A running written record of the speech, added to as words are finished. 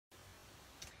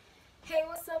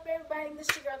everybody, this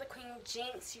is your girl, the Queen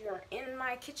Jinx. You're in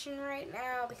my kitchen right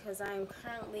now because I'm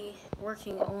currently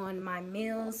working on my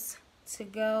meals to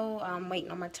go. I'm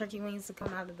waiting on my turkey wings to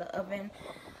come out of the oven.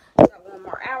 Got one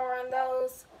more hour on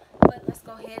those. But let's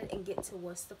go ahead and get to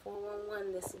what's the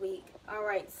 411 this week.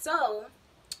 Alright, so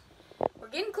we're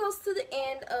getting close to the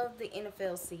end of the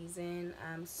NFL season.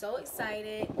 I'm so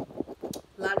excited.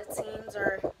 A lot of teams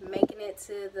are making it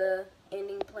to the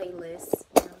ending playlist.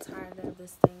 I'm tired of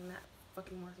this thing not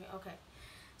fucking working. Okay.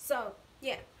 So,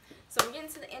 yeah. So, we're getting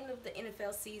to the end of the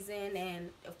NFL season, and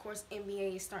of course,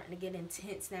 NBA is starting to get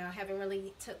intense now. I haven't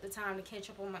really took the time to catch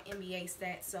up on my NBA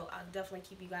stats, so I'll definitely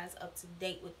keep you guys up to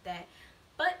date with that.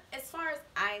 But as far as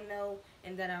I know,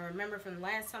 and that I remember from the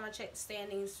last time I checked the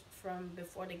standings from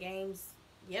before the games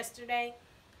yesterday,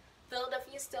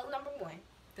 Philadelphia is still number one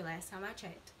the last time I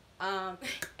checked.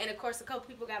 And of course, a couple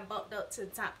people got bumped up to the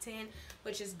top 10,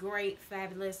 which is great,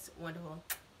 fabulous, wonderful,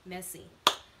 messy.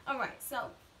 Alright,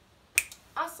 so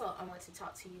also I want to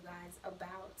talk to you guys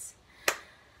about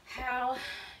how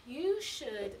you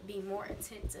should be more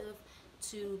attentive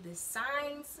to the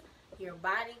signs your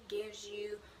body gives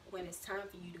you when it's time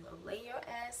for you to go lay your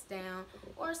ass down,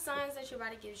 or signs that your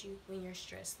body gives you when you're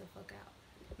stressed the fuck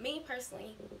out. Me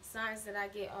personally, signs that I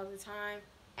get all the time: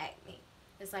 acne.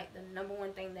 It's like the number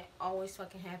one thing that always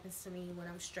fucking happens to me when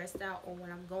I'm stressed out or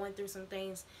when I'm going through some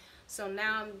things. So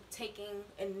now I'm taking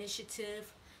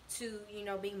initiative to,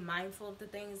 be mindful of the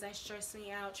things that stress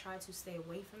me out, try to stay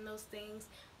away from those things,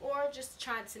 or just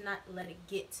try to not let it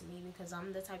get to me, because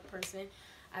I'm the type of person,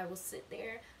 I will sit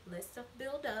there, let stuff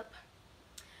build up,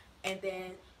 and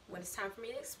then when it's time for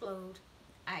me to explode,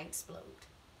 I explode,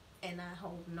 and I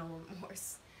hold no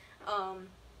remorse.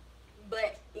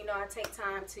 But, I take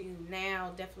time to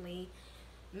now definitely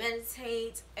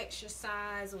meditate,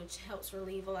 exercise, which helps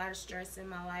relieve a lot of stress in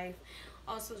my life.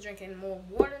 Also drinking more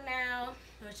water now,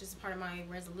 which is part of my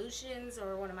resolutions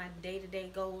or one of my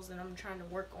day-to-day goals that I'm trying to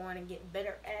work on and get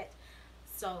better at.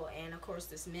 So, and of course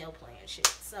this meal plan shit.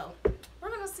 So, we're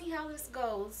going to see how this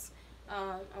goes.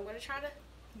 I'm going to try to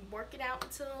work it out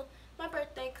until my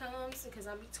birthday comes, because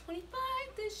I'll be 25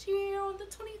 this year on the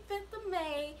 25th of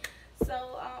May.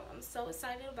 So, I'm so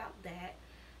excited about that.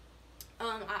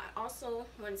 I also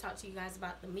want to talk to you guys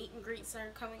about the meet and greets that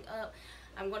are coming up.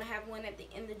 I'm going to have one at the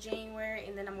end of January,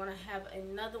 and then I'm going to have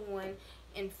another one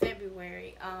in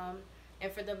February.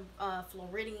 And for the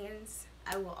Floridians,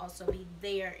 I will also be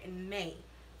there in May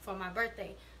for my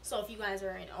birthday. So if you guys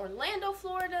are in Orlando,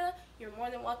 Florida, you're more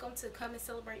than welcome to come and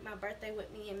celebrate my birthday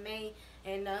with me in May.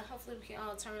 And hopefully we can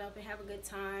all turn up and have a good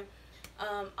time.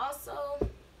 Also,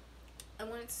 I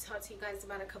wanted to talk to you guys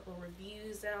about a couple of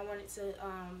reviews that I wanted to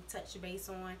touch base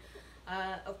on.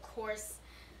 Of course,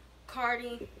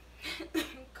 Cardi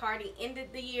ended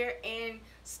the year and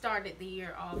started the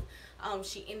year off.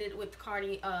 She ended with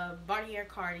Bartier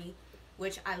Cardi,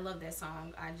 which I love that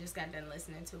song. I just got done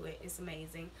listening to it. It's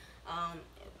amazing.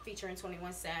 Featuring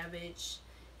 21 Savage,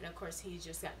 and of course he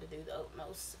just got to do the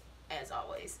utmost as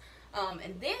always.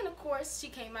 And then of course she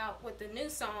came out with the new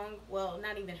song. Well,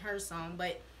 not even her song,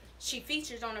 but she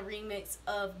features on a remix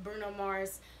of Bruno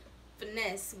Mars'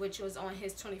 Finesse, which was on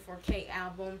his 24K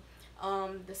album.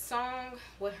 The song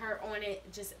with her on it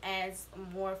just adds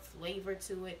more flavor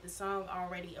to it. The song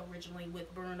already originally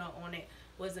with Bruno on it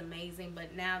was amazing,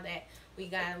 but now that we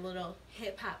got a little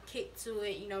hip-hop kick to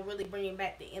it, really bringing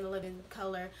back the In Living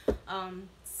Color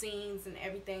scenes and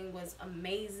everything was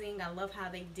amazing. I love how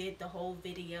they did the whole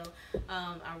video.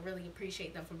 I really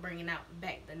appreciate them for bringing out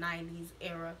back the 90s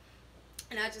era.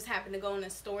 And I just happened to go in the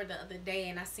store the other day,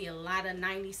 and I see a lot of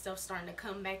 90s stuff starting to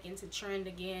come back into trend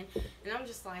again. And I'm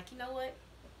just like, you know what?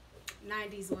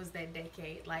 90s was that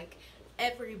decade. Like,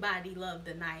 everybody loved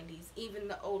the 90s. Even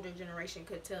the older generation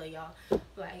could tell y'all.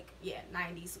 Like, yeah,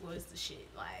 90s was the shit.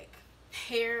 Like,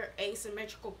 hair,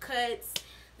 asymmetrical cuts,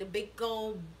 the big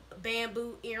gold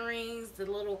bamboo earrings, the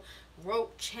little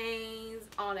rope chains,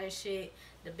 all that shit.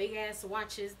 The big ass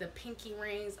watches, the pinky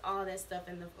rings, all that stuff,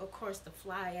 and of course the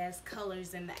fly ass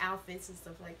colors and the outfits and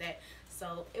stuff like that.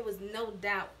 So it was no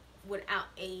doubt, without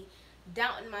a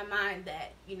doubt in my mind,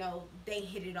 that they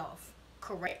hit it off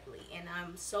correctly, and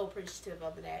I'm so appreciative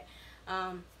of that.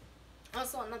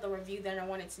 Also, another review that I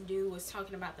wanted to do was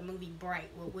talking about the movie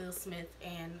Bright with Will Smith,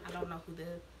 and I don't know who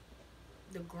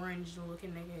the grunge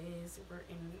looking nigga is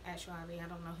in actuality. I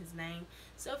don't know his name,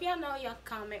 so if y'all know, y'all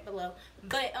comment below.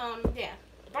 But yeah,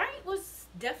 Bright was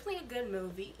definitely a good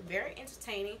movie, very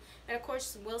entertaining, and of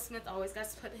course Will Smith always got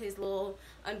to put his little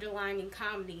underlining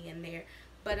comedy in there.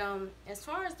 But as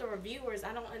far as the reviewers,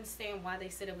 I don't understand why they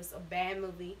said it was a bad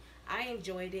movie. I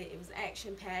enjoyed it. It was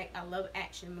action packed. I love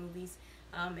action movies.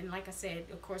 And like I said,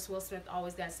 of course, Will Smith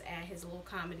always got to add his little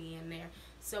comedy in there.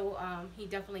 So he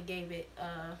definitely gave it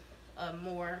a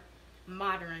more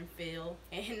modern feel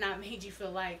and not made you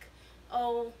feel like,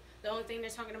 oh, the only thing they're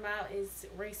talking about is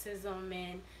racism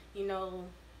and, you know,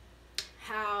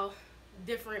 how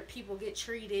different people get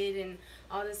treated and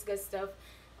all this good stuff.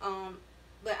 Um,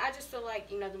 but I just feel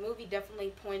like, you know, the movie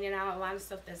definitely pointed out a lot of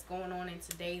stuff that's going on in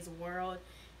today's world.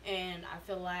 And I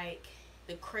feel like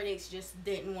the critics just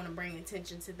didn't want to bring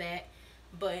attention to that.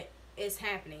 But it's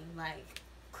happening. Like,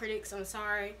 critics, I'm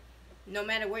sorry. No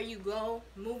matter where you go,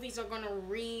 movies are going to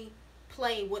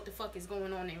replay what the fuck is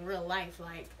going on in real life.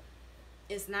 Like,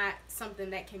 it's not something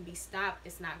that can be stopped.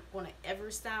 It's not going to ever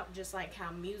stop. Just like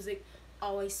how music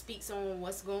always speaks on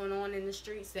what's going on in the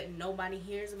streets that nobody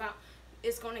hears about.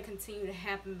 It's going to continue to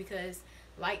happen because,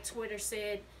 like Twitter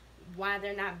said, why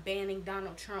they're not banning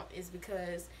Donald Trump is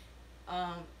because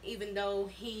even though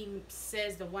he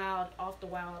says the off the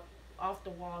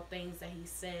wall things that he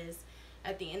says,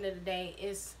 at the end of the day,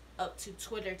 it's up to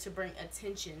Twitter to bring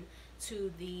attention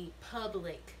to the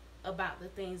public about the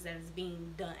things that is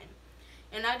being done.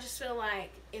 And I just feel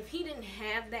like if he didn't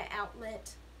have that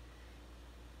outlet,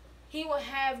 he will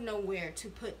have nowhere to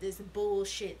put this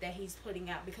bullshit that he's putting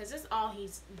out, because that's all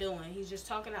he's doing. He's just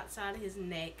talking outside of his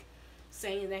neck,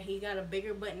 saying that he got a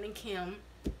bigger butt than Kim.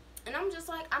 And I'm just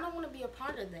like, I don't want to be a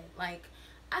part of that. Like,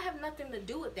 I have nothing to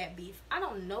do with that beef. I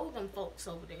don't know them folks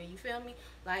over there, you feel me?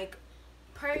 Like,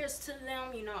 prayers to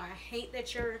them. You know, I hate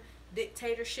that your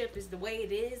dictatorship is the way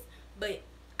it is, but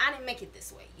I didn't make it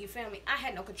this way, you feel me? I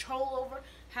had no control over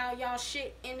how y'all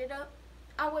shit ended up.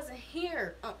 I wasn't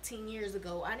here umpteen years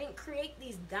ago. I didn't create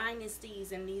these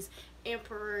dynasties and these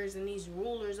emperors and these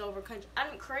rulers over country. I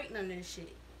didn't create none of this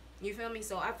shit. You feel me?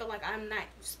 So I feel like I'm not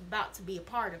about to be a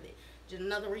part of it. Just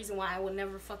another reason why I would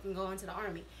never fucking go into the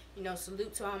army. You know,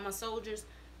 salute to all my soldiers.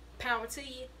 Power to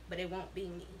you, but it won't be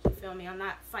me. You feel me? I'm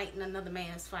not fighting another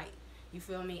man's fight. You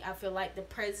feel me? I feel like the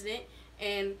president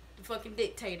and the fucking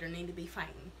dictator need to be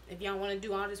fighting. If y'all want to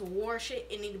do all this war shit,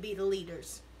 it need to be the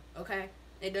leaders. Okay?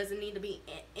 It doesn't need to be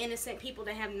innocent people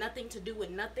that have nothing to do with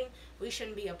nothing. We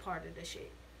shouldn't be a part of the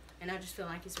shit. And I just feel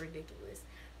like it's ridiculous.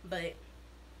 But,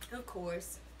 of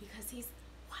course, because he's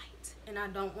white, and I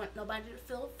don't want nobody to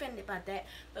feel offended by that,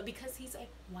 but because he's a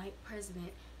white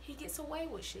president, he gets away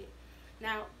with shit.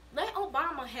 Now, let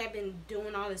Obama have been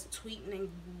doing all this tweeting and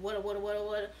what,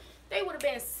 they would have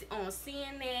been on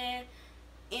CNN,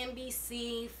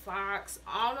 NBC, Fox,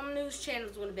 all them news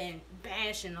channels would have been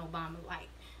bashing Obama like,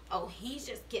 oh, he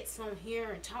just gets on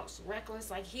here and talks reckless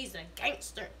like he's a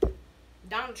gangster.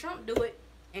 Donald Trump do it,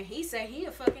 and he said he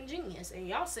a fucking genius, and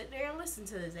y'all sit there and listen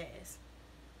to his ass.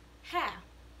 How?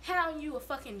 How are you a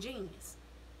fucking genius,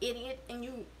 idiot, and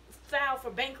you filed for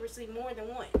bankruptcy more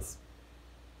than once?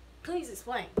 Please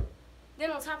explain.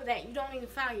 Then on top of that, you don't even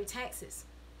file your taxes.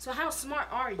 So how smart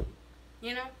are you?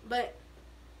 You know? But,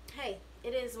 hey,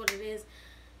 it is what it is.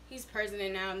 He's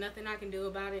president now. Nothing I can do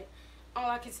about it. All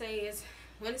I can say is,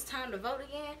 when it's time to vote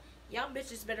again, y'all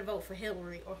bitches better vote for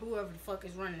Hillary or whoever the fuck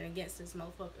is running against this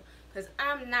motherfucker. Because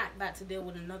I'm not about to deal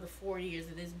with another 4 years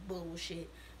of this bullshit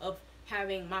of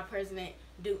having my president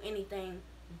do anything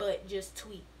but just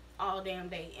tweet all damn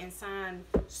day and sign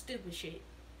stupid shit.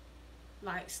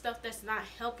 Like, stuff that's not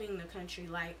helping the country.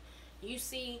 Like, you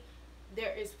see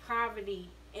there is poverty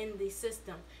in the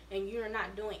system and you're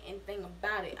not doing anything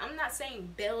about it. I'm not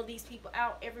saying bail these people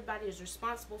out. Everybody is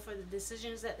responsible for the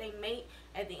decisions that they make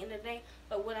at the end of the day.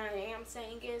 But what I am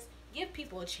saying is, give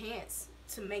people a chance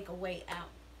to make a way out.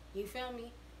 You feel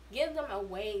me? Give them a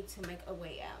way to make a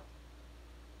way out.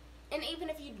 And even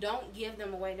if you don't give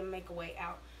them a way to make a way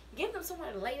out, give them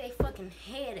somewhere to lay their fucking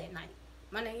head at night.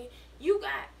 My nigga, you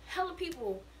got hella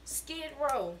people, Skid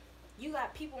Row. You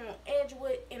got people on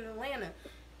Edgewood in Atlanta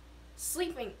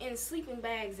sleeping in sleeping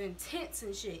bags and tents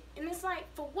and shit. And it's like,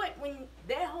 for what? When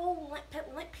that whole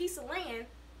piece of land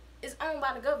is owned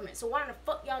by the government. So why in the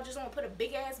fuck y'all just want to put a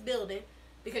big ass building?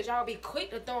 Because y'all be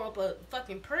quick to throw up a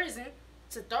fucking prison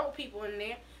to throw people in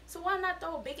there. So why not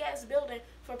throw a big ass building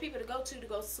for people to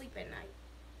go sleep at night?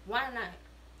 Why not?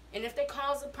 And if they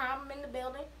cause a problem in the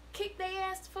building, kick their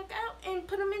ass the fuck out and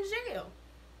put them in jail.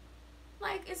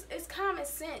 Like, it's common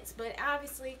sense, but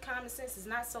obviously common sense is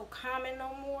not so common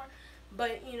no more.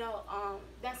 But, you know,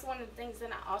 that's one of the things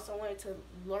that I also wanted to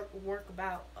work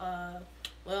about,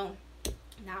 well,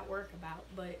 not work about,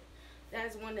 but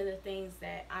that's one of the things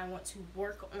that I want to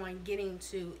work on getting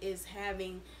to, is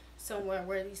having somewhere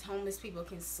where these homeless people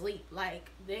can sleep. Like,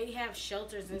 they have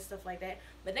shelters and stuff like that,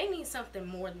 but they need something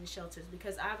more than shelters,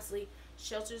 because obviously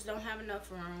shelters don't have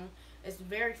enough room. It's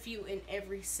very few in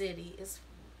every city. It's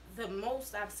the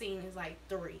most I've seen is like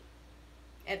 3.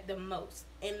 at the most.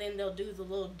 And then they'll do the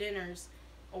little dinners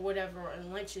or whatever,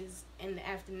 and lunches in the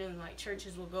afternoon. Like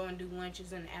churches will go and do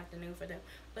lunches in the afternoon for them.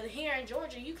 But here in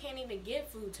Georgia, you can't even give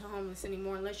food to homeless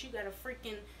anymore unless you got a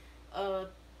freaking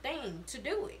thing to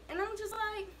do it. And I'm just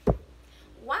like,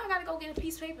 why I gotta go get a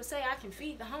piece of paper say I can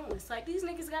feed the homeless? Like, these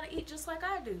niggas gotta eat just like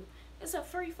I do. It's a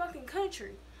free fucking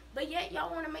country. But yet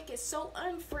y'all want to make it so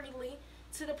unfreely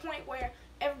to the point where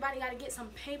everybody got to get some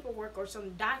paperwork or some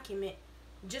document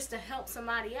just to help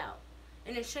somebody out.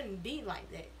 And it shouldn't be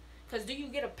like that. Because do you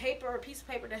get a paper or a piece of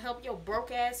paper to help your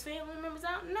broke ass family members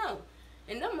out? No.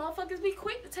 And them motherfuckers be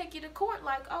quick to take you to court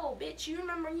like, oh, bitch, you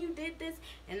remember you did this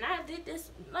and I did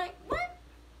this. Like, what?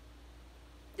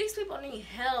 These people need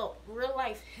help, real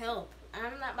life help.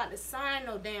 I'm not about to sign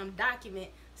no damn document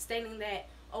stating that,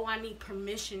 oh, I need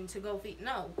permission to go feed.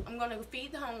 No, I'm going to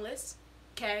feed the homeless,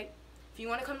 okay? If you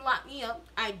want to come lock me up,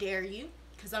 I dare you,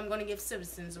 because I'm going to give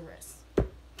citizens arrest,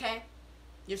 okay?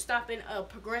 You're stopping a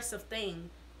progressive thing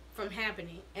from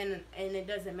happening, and it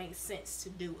doesn't make sense to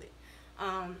do it.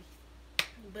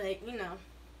 But, you know,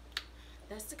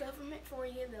 that's the government for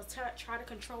you. They'll try to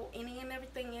control any and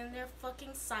everything in their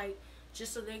fucking sight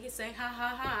just so they can say, ha,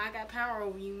 ha, ha, I got power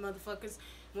over you motherfuckers.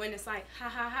 When it's like, ha,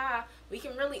 ha, ha, we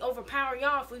can really overpower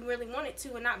y'all if we really wanted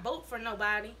to and not vote for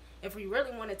nobody. If we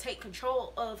really want to take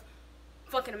control of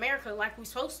fucking America like we're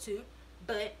supposed to.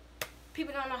 But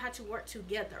people don't know how to work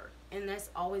together. And that's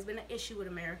always been an issue with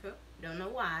America. Don't know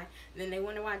why. Then they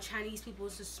wonder why Chinese people are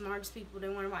the smartest people. They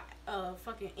wonder why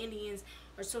fucking Indians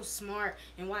are so smart.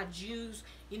 And why Jews,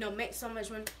 you know, make so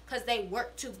much money. Because they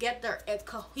work together as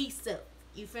cohesive.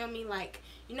 You feel me? Like,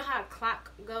 you know how a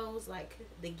clock goes? Like,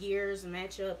 the gears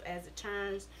match up as it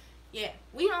turns. Yeah,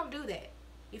 we don't do that.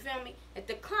 You feel me? If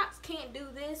the clocks can't do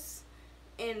this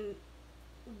and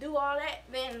do all that,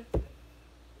 then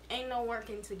ain't no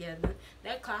working together.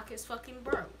 That clock is fucking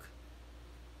broke.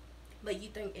 But you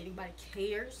think anybody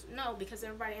cares? No, because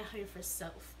everybody out here for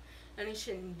self. And it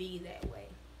shouldn't be that way.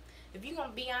 If you're going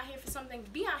to be out here for something,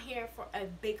 be out here for a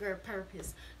bigger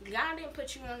purpose. God didn't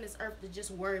put you on this earth to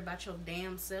just worry about your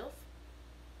damn self.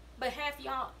 But half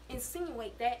y'all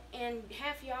insinuate that, and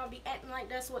half y'all be acting like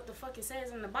that's what the fuck it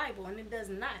says in the Bible, and it does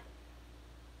not.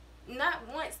 Not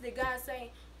once did God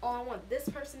say, oh, I want this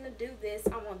person to do this,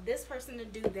 I want this person to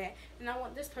do that, and I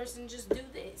want this person to just do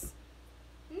this.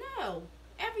 No.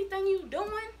 Everything you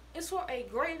doing is for a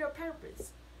greater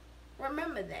purpose.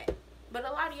 Remember that. But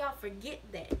a lot of y'all forget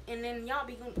that. And then y'all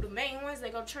be the main ones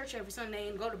that go to church every Sunday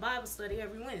and go to Bible study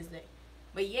every Wednesday.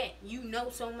 But yet, you know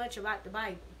so much about the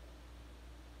Bible.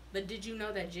 But did you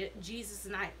know that Jesus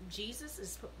is not Jesus?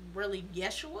 Is really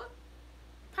Yeshua?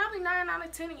 Probably 9 out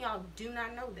of 10 of y'all do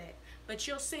not know that. But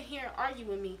you'll sit here and argue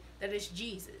with me that it's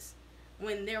Jesus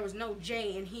when there was no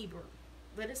J in Hebrew.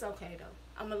 But it's okay, though.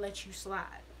 I'm going to let you slide.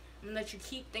 I'm going to let you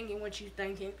keep thinking what you're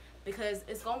thinking. Because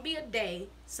it's going to be a day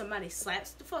somebody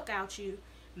slaps the fuck out you,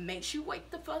 makes you wake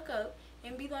the fuck up,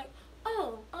 and be like,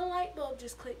 oh, a light bulb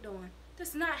just clicked on.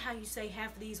 That's not how you say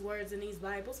half of these words in these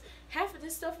Bibles. Half of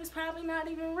this stuff is probably not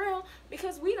even real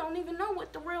because we don't even know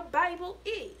what the real Bible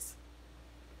is.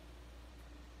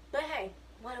 But hey,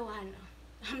 what do I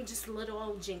know? I'm just a little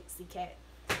old jinxie cat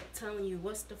telling you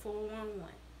what's the 411.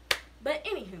 But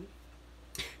anywho,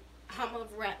 I'm going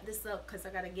to wrap this up because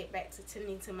I got to get back to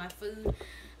tending to my food.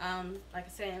 Like I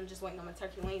said, I'm just waiting on my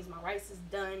turkey wings. My rice is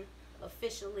done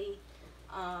officially.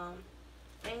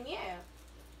 And yeah,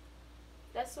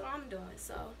 that's what I'm doing.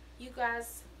 So you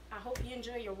guys, I hope you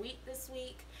enjoy your week this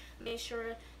week. Make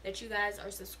sure that you guys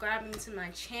are subscribing to my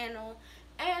channel.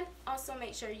 And also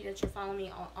make sure that you're following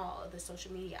me on all of the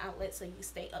social media outlets so you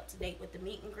stay up to date with the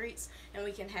meet and greets and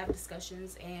we can have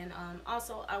discussions. And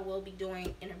also I will be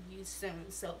doing interviews soon.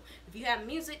 So if you have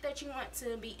music that you want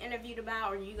to be interviewed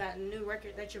about, or you got a new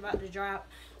record that you're about to drop,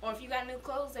 or if you got new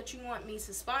clothes that you want me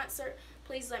to sponsor,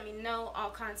 please let me know. All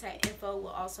contact info will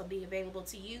also be available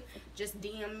to you. Just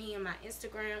DM me on my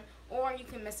Instagram, or you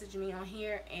can message me on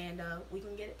here and we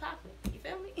can get it popping. You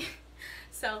feel me?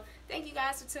 So, thank you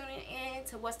guys for tuning in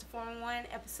to What's the 411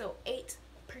 episode 8.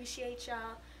 Appreciate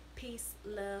y'all. Peace,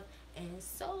 love, and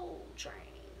soul train.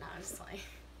 No, I'm just playing.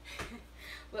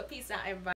 But peace out, everybody.